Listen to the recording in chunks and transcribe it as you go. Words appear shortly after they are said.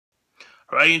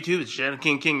Alright YouTube, it's Shadow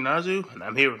King Nazu, and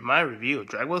I'm here with my review of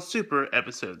Dragonball Super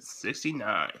Episode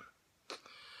 69.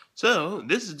 So,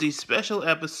 this is the special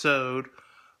episode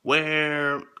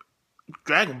where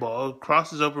Dragon Ball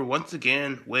crosses over once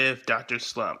again with Dr.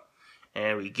 Slump.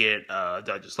 And we get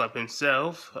Dr. Slump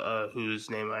himself, whose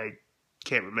name I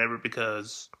can't remember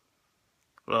because,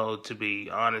 well, to be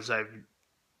honest, I've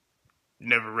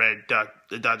never read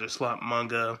the Dr. Slump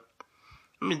manga.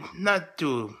 I mean, not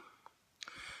through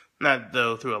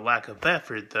a lack of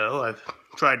effort, though. I've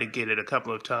tried to get it a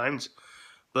couple of times,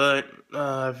 but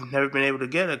I've never been able to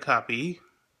get a copy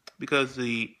because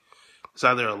it's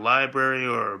either a library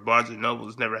or Barnes &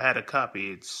 Noble's never had a copy.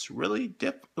 It's really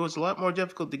it was a lot more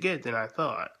difficult to get than I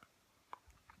thought.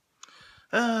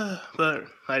 But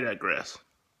I digress.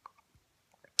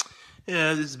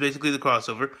 Yeah, this is basically the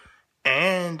crossover,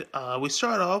 and we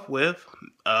start off with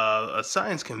a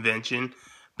science convention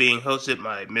being hosted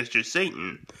by Mr.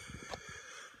 Satan.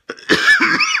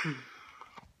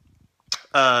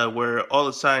 Where all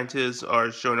the scientists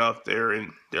are showing off their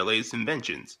latest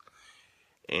inventions,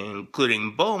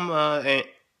 including Bulma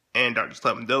and Dr.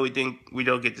 Slump, though we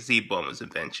don't get to see Bulma's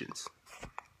inventions.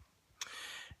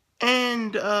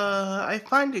 And I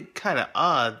find it kind of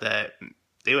odd that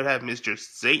they would have Mr.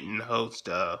 Satan host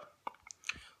a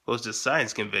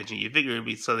science convention. You figure it would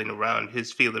be something around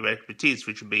his field of expertise,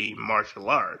 which would be martial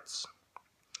arts.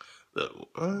 But,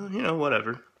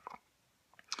 whatever.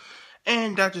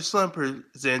 And Dr. Slump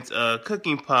presents a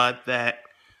cooking pot that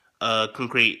can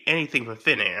create anything from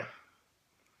thin air.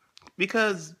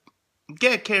 Because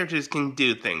gag characters can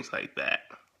do things like that.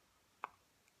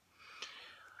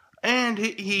 And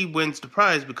he wins the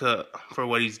prize for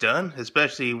what he's done,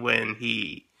 especially when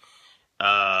he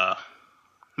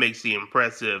makes the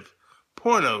impressive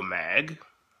porno mag.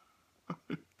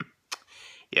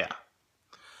 Yeah.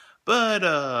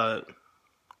 But,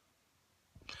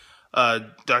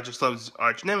 Dr. Slump's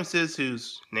arch nemesis,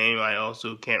 whose name I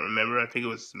also can't remember. I think it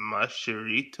was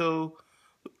Mashirito.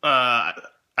 I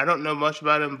don't know much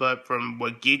about him, but from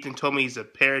what Geeton told me, he's a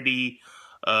parody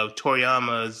of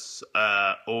Toriyama's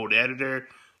old editor,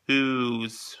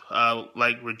 who's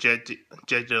rejected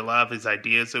a lot of his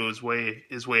ideas. So it was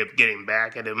his way of getting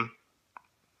back at him.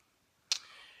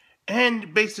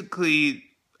 And basically,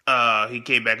 he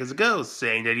came back as a ghost,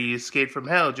 saying that he escaped from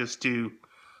hell just to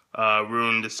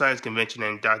ruined the science convention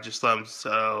and Dr. Slump's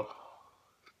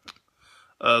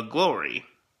glory.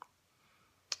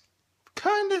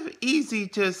 Kind of easy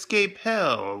to escape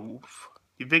hell.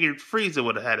 You figured Frieza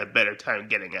would have had a better time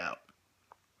getting out.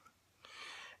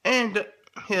 And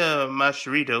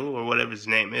Mashirito, or whatever his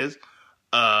name is,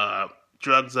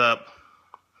 drugs up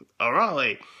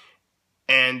Arale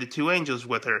and the two angels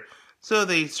with her, so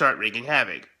they start wreaking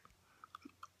havoc.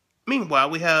 Meanwhile,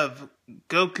 we have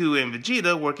Goku and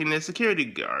Vegeta working as security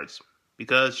guards,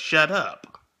 because shut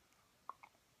up.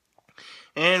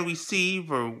 And we see,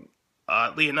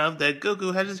 oddly enough, that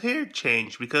Goku had his hair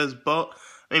changed because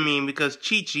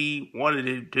Chi-Chi wanted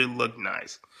it to look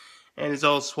nice. And it's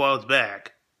all swathed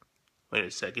back. Wait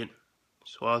a second.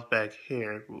 Swathed back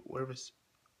hair. Where was...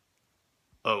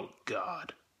 Oh,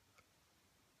 God.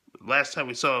 Last time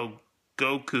we saw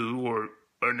Goku, or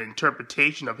an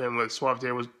interpretation of him with swathed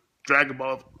hair, was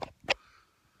Dragonball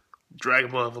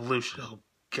Evolution. Oh,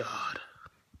 God.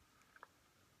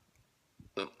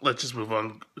 Let's just move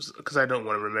on, because I don't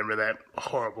want to remember that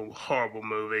horrible, horrible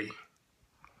movie.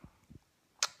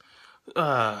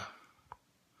 But,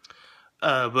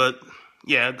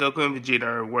 yeah, Goku and Vegeta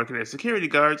are working as security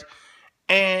guards,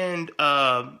 and,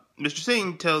 Mr.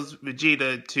 Satan tells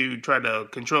Vegeta to try to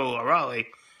control Arale,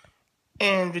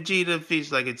 and Vegeta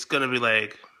feels like it's gonna be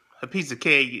like a piece of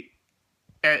cake.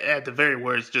 At the very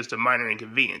worst, just a minor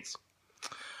inconvenience.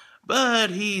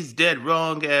 But he's dead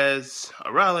wrong, as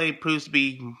Arale proves to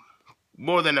be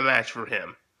more than a match for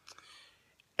him.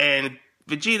 And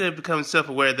Vegeta becomes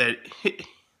self-aware that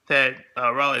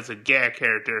Arale is a gag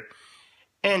character,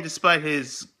 and despite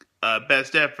his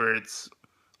best efforts,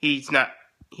 he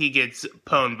gets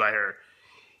pwned by her.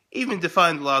 Even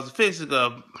defying the laws of physics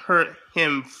of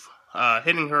him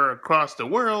hitting her across the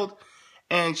world,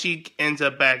 and she ends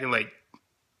up back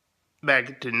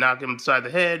to knock him upside the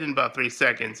head in about 3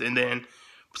 seconds, and then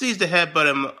proceeds to headbutt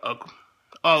him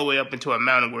all the way up into a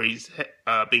mountain where he's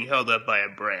being held up by a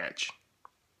branch.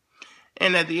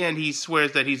 And at the end, he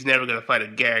swears that he's never going to fight a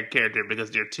gag character because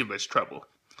they're too much trouble.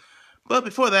 But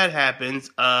before that happens,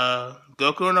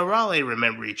 Goku and Arale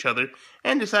remember each other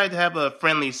and decide to have a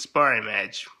friendly sparring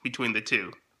match between the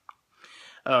two.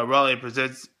 Arale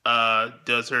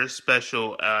does her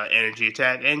special energy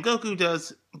attack, and Goku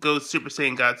goes Super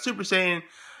Saiyan God Super Saiyan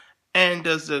and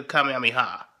does the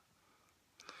Kamehameha.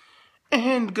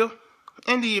 and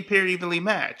they appear evenly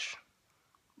matched.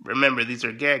 Remember, these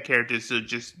are gag characters, so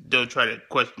just don't try to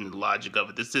question the logic of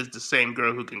it. This is the same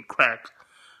girl who can crack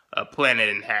a planet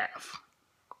in half.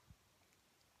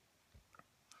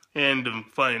 And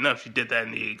funny enough, she did that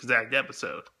in the exact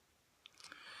episode.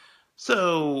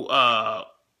 So,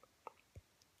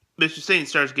 Mr. Satan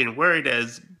starts getting worried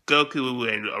as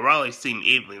Goku and Arale seem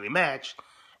evenly matched,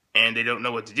 and they don't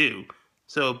know what to do.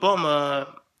 So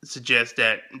Bulma suggests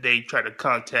that they try to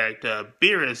contact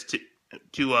Beerus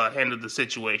to handle the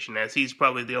situation, as he's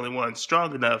probably the only one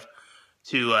strong enough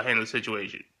to handle the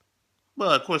situation.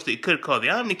 Well, of course, they could call the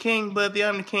Omni King, but the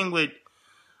Omni King would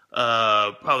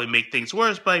probably make things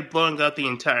worse by blowing out the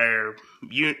entire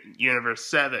Universe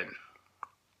 7.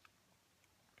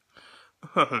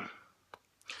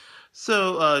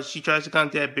 So she tries to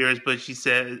contact Beerus,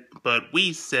 but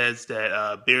Whis says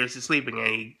that Beerus is sleeping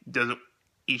and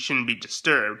he shouldn't be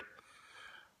disturbed.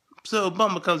 So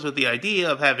Bulma comes with the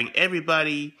idea of having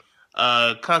everybody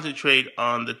concentrate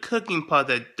on the cooking pot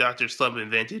that Dr. Slump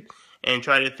invented and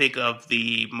try to think of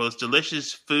the most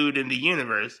delicious food in the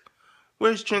universe,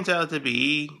 which turns out to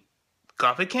be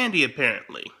coffee candy,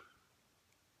 apparently.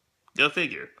 Go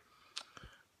figure.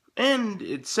 And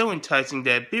it's so enticing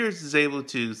that Beerus is able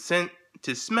to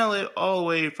smell it all the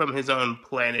way from his own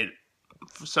planet,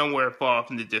 somewhere far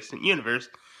off in the distant universe,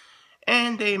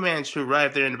 and they manage to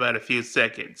arrive there in about a few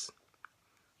seconds.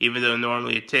 Even though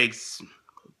normally it takes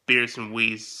Beerus and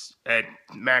Whis at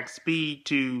max speed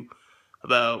to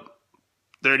about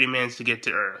 30 minutes to get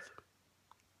to Earth.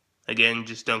 Again,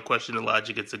 just don't question the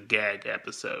logic, it's a gag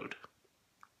episode.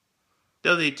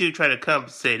 Though they do try to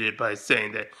compensate it by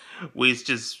saying that Whis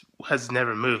just has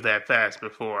never moved that fast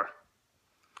before.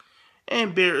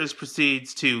 And Beerus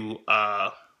proceeds to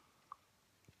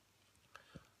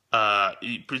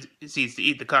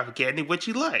eat the coffee candy, which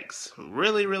he likes.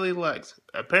 Really, really likes.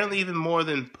 Apparently even more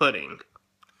than pudding.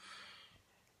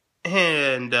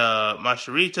 And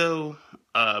Masharito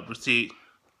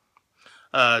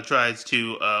tries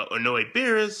to annoy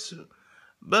Beerus,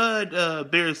 but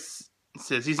Beerus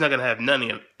says he's not going to have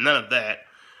none of that,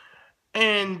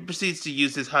 and proceeds to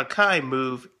use his Hakai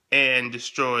move and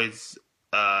destroys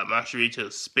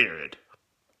Masharito's spirit.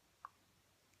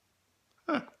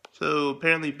 So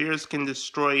apparently Beerus can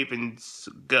destroy even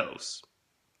ghosts.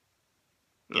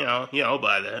 I'll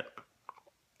buy that.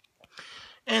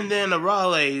 And then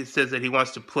Arale says that he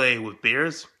wants to play with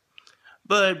Beerus,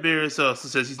 but Beerus also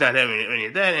says he's not having any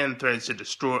of that and threatens to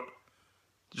destroy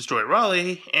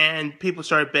Raleigh, and people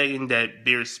start begging that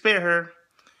Beerus spare her,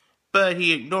 but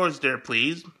he ignores their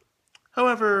pleas.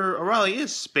 However, Raleigh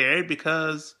is spared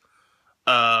because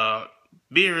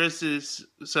Beerus is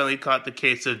suddenly caught the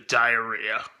case of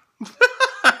diarrhea.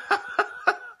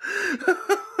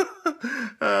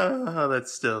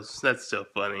 That's still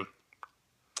funny.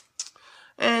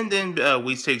 And then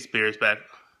Whis takes Beerus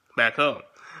back home.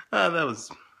 That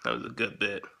was a good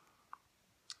bit.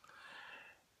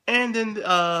 And then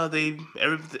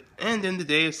the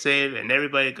day is saved, and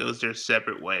everybody goes their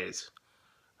separate ways.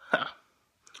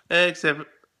 Except for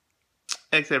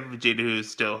Vegeta, who's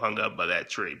still hung up by that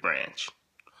tree branch.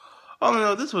 All in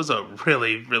all, this was a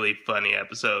really, really funny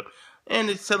episode, and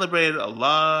it celebrated a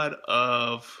lot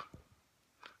of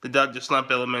the Dr. Slump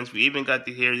elements. We even got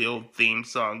to hear the old theme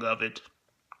song of it.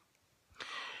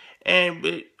 And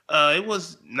it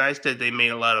was nice that they made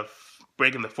a lot of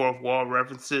breaking the fourth wall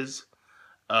references.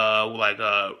 Like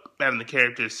having the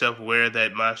characters self-aware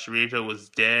that Masharito was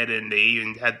dead, and they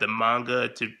even had the manga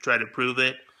to try to prove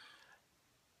it.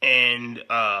 And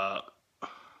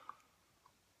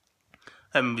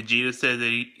having Vegeta said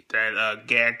that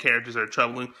gag characters are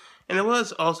troubling. And it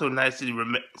was also nice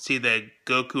to see that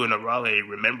Goku and Arale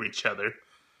remember each other.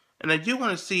 And I do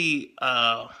want to see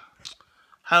how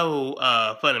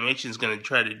Funimation is going to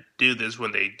try to do this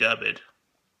when they dub it.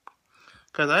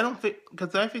 Because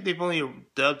I think they've only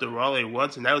dubbed Arale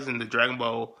once, and that was in the Dragon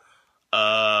Ball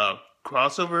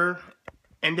crossover.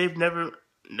 And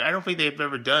I don't think they've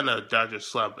ever done a Dr.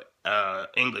 Slump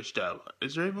English dub.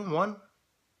 Is there even one?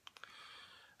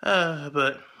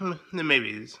 But maybe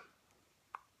it is.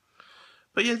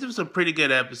 But yes, it was a pretty good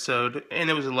episode, and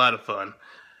it was a lot of fun.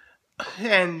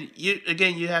 And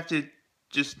you have to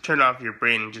just turn off your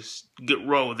brain and just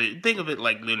roll with it. Think of it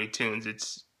like Looney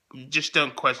Tunes. You just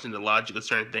don't question the logic of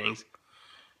certain things.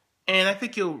 And I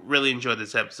think you'll really enjoy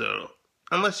this episode.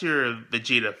 Unless you're a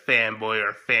Vegeta fanboy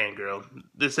or fangirl,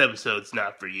 this episode's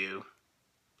not for you.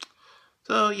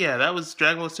 So yeah, that was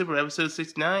Dragon Ball Super episode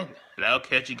 69, and I'll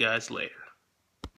catch you guys later.